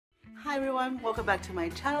Hi everyone, welcome back to my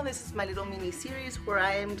channel. This is my little mini series where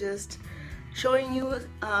I am just showing you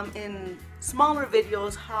in smaller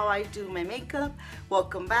videos how I do my makeup.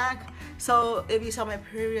 Welcome back. So if you saw my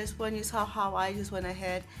previous one, you saw how I just went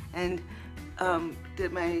ahead and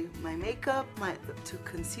did my makeup to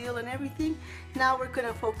conceal and everything. Now we're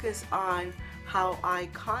gonna focus on how I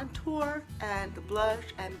contour and the blush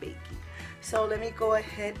and baking. So let me go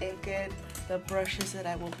ahead and get the brushes that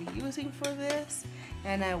I will be using for this,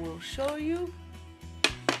 and I will show you.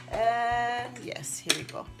 And yes, here we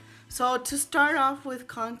go. So to start off with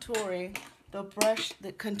contouring, the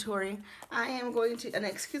contouring, I am going to, and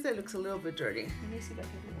excuse that it looks a little bit dirty. Let me see if I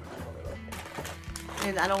can do it a little bit.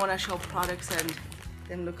 And I don't want to show products and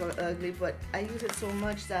them look ugly, but I use it so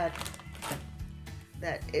much that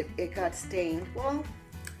it got stained. Well,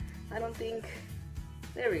 I don't think,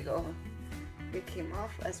 there we go. It came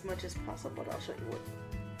off as much as possible. I'll show you what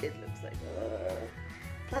it looks like.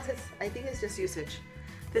 Plus, I think it's just usage.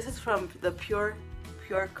 This is from the Pur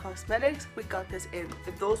Cosmetics. We got this in,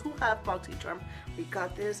 for those who have Boxy Charm, we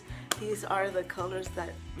got this. These are the colors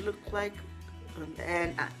that look like,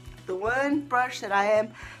 and the one brush that I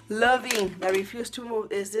am loving, that I refuse to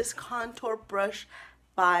move, is this contour brush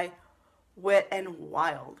by Wet n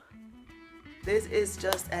Wild. This is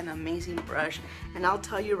just an amazing brush, and I'll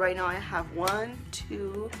tell you right now, I have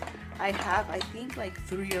I think like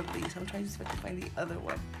 3 of these. I'm trying to see if I can find the other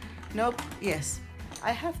one. Nope, yes,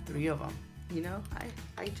 I have 3 of them. You know,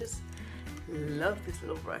 I just love this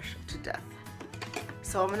little brush to death.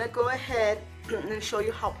 So I'm gonna go ahead and show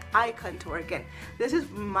you how I contour. Again, this is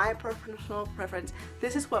my personal preference.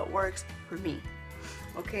 This is what works for me.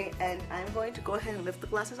 Okay, and I'm going to go ahead and lift the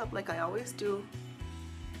glasses up like I always do.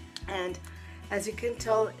 And as you can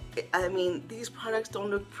tell, I mean, these products don't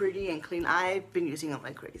look pretty and clean. I've been using them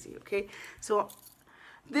like crazy, okay? So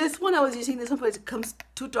this one, I was using this one, but it comes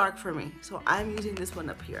too dark for me. So I'm using this one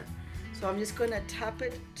up here. So I'm just gonna tap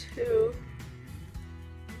it too.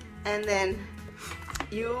 And then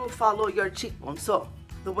you follow your cheekbone. So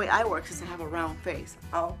the way I work is I have a round face.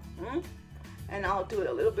 And I'll do it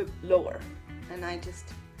a little bit lower. And I just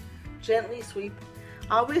gently sweep.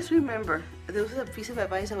 Always remember, there was a piece of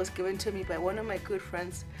advice that was given to me by one of my good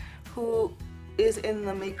friends who is in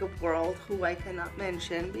the makeup world, who I cannot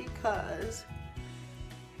mention because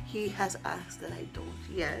he has asked that I don't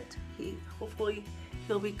yet. Hopefully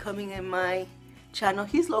he'll be coming in my channel.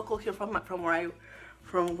 He's local here from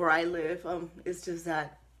where I live. It's just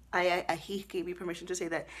that he gave me permission to say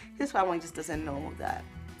that his family just doesn't know that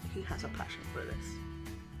he has a passion for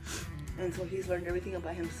this. And so he's learned everything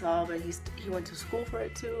about himself, and he went to school for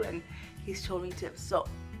it too, and he's showed me tips. So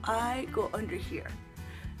I go under here,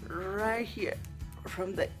 right here,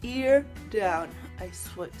 from the ear down, I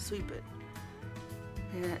sweep it.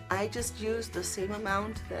 And I just use the same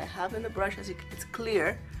amount that I have in the brush. It's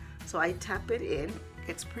clear, so I tap it in.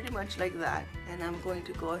 It's pretty much like that, and I'm going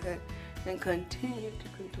to go ahead and continue to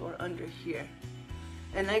contour under here.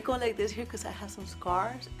 And I go like this here because I have some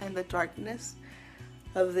scars, and the darkness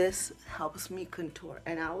of this helps me contour.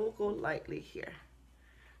 And I will go lightly here.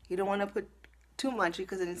 You don't want to put too much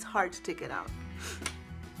because then it's hard to take it out.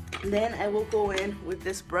 Then I will go in with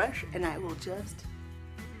this brush, and I will just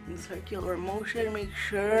in circular motion make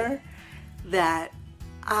sure that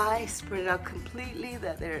I spread it out completely,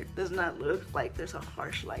 that there does not look like there's a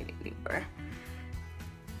harsh line anywhere.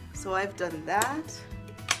 So I've done that.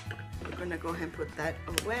 We're gonna go ahead and put that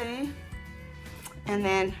away. And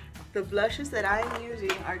then the blushes that I'm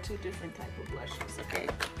using are 2 different type of blushes, okay?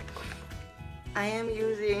 I am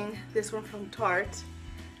using this one from Tarte,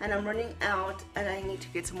 and I'm running out, and I need to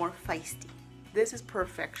get some more Fiesty. This is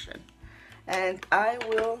perfection. And I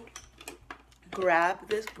will grab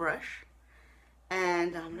this brush,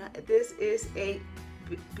 and this is a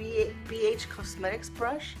BH Cosmetics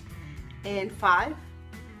brush in 5,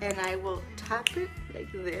 and I will tap it like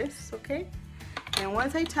this, okay? And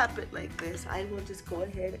once I tap it like this, I will just go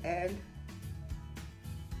ahead and,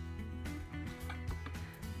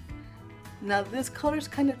 now this color is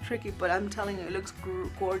kind of tricky, but I'm telling you, it looks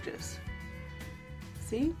gorgeous.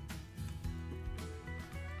 See?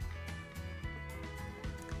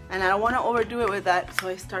 And I don't want to overdo it with that, so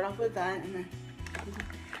I start off with that. And then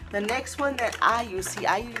the next one that I use, see,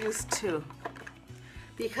 I use 2.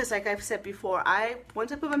 Because like I've said before,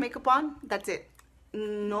 once I put my makeup on, that's it.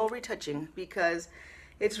 No retouching, because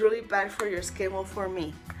it's really bad for your skin. Well, for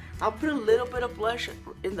me, I'll put a little bit of blush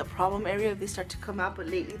in the problem area if they start to come out, but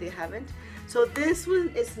lately they haven't. So this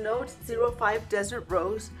one is Note 05 Desert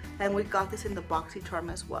Rose, and we got this in the Boxy Charm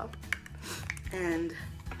as well. And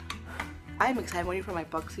I'm excited waiting for my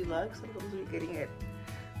Boxy Luxe. I'm supposed to be getting it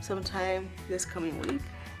sometime this coming week.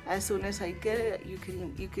 as soon as I get it, you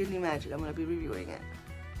can imagine I'm gonna be reviewing it.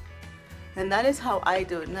 And that is how I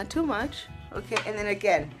do it, not too much, okay? And then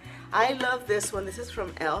again, I love this one. This is from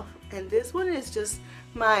e.l.f. and this one is just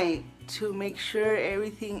to make sure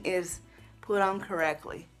everything is put on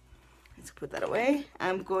correctly. Let's put that away.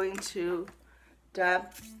 I'm going to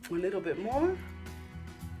dab a little bit more,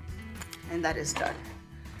 and that is done.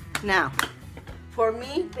 Now, for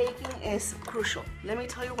me, baking is crucial. Let me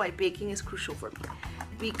tell you why baking is crucial for me.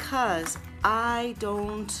 Because I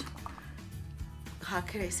don't, how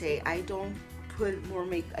can I say, I don't put more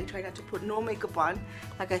makeup. I try not to put no makeup on.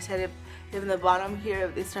 Like I said, if in the bottom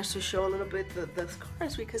here it starts to show a little bit the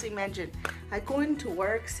scars, because imagine I go into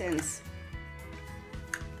work since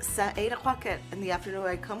 8 o'clock in the afternoon.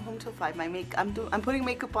 I come home till 5. I'm putting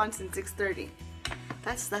makeup on since 6:30.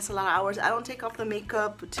 That's a lot of hours. I don't take off the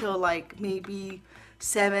makeup till like maybe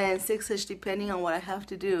 7, 6ish, depending on what I have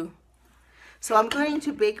to do. So I'm going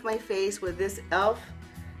to bake my face with this e.l.f.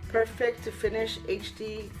 Perfect to Finish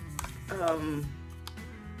HD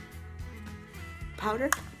powder.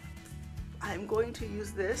 I'm going to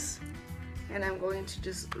use this and I'm going to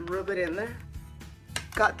just rub it in there.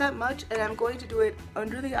 Got that much, and I'm going to do it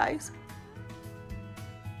under the eyes.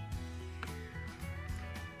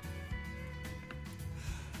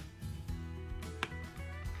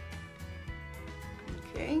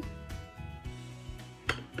 Okay.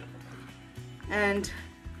 And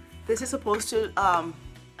this is supposed to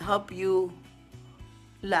help you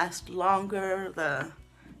last longer.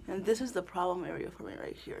 And this is the problem area for me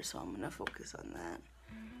right here, so I'm gonna focus on that.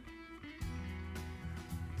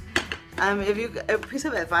 A piece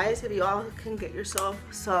of advice, if you all can get yourself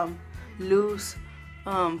some loose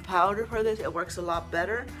powder for this, it works a lot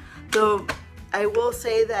better. Though I will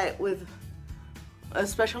say that with a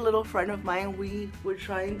special little friend of mine, we were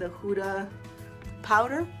trying the Huda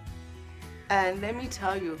powder, and let me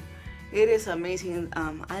tell you, it is amazing.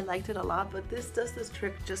 I liked it a lot, but this does this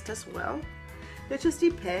trick just as well. It just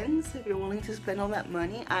depends if you're willing to spend all that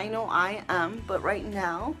money. I know I am, but right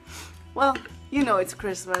now, well, you know, it's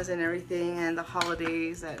Christmas and everything and the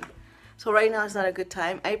holidays, and so right now it's not a good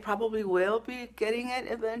time. I probably will be getting it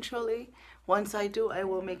eventually. Once I do, I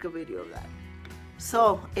will make a video of that.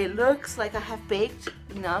 So it looks like I have baked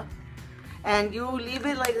enough, and you leave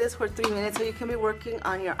it like this for 3 minutes so you can be working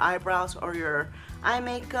on your eyebrows or your eye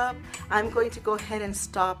makeup. I'm going to go ahead and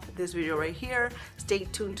stop this video right here. Stay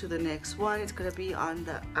tuned to the next one. It's going to be on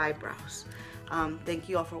the eyebrows. Thank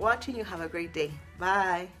you all for watching. You have a great day.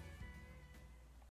 Bye.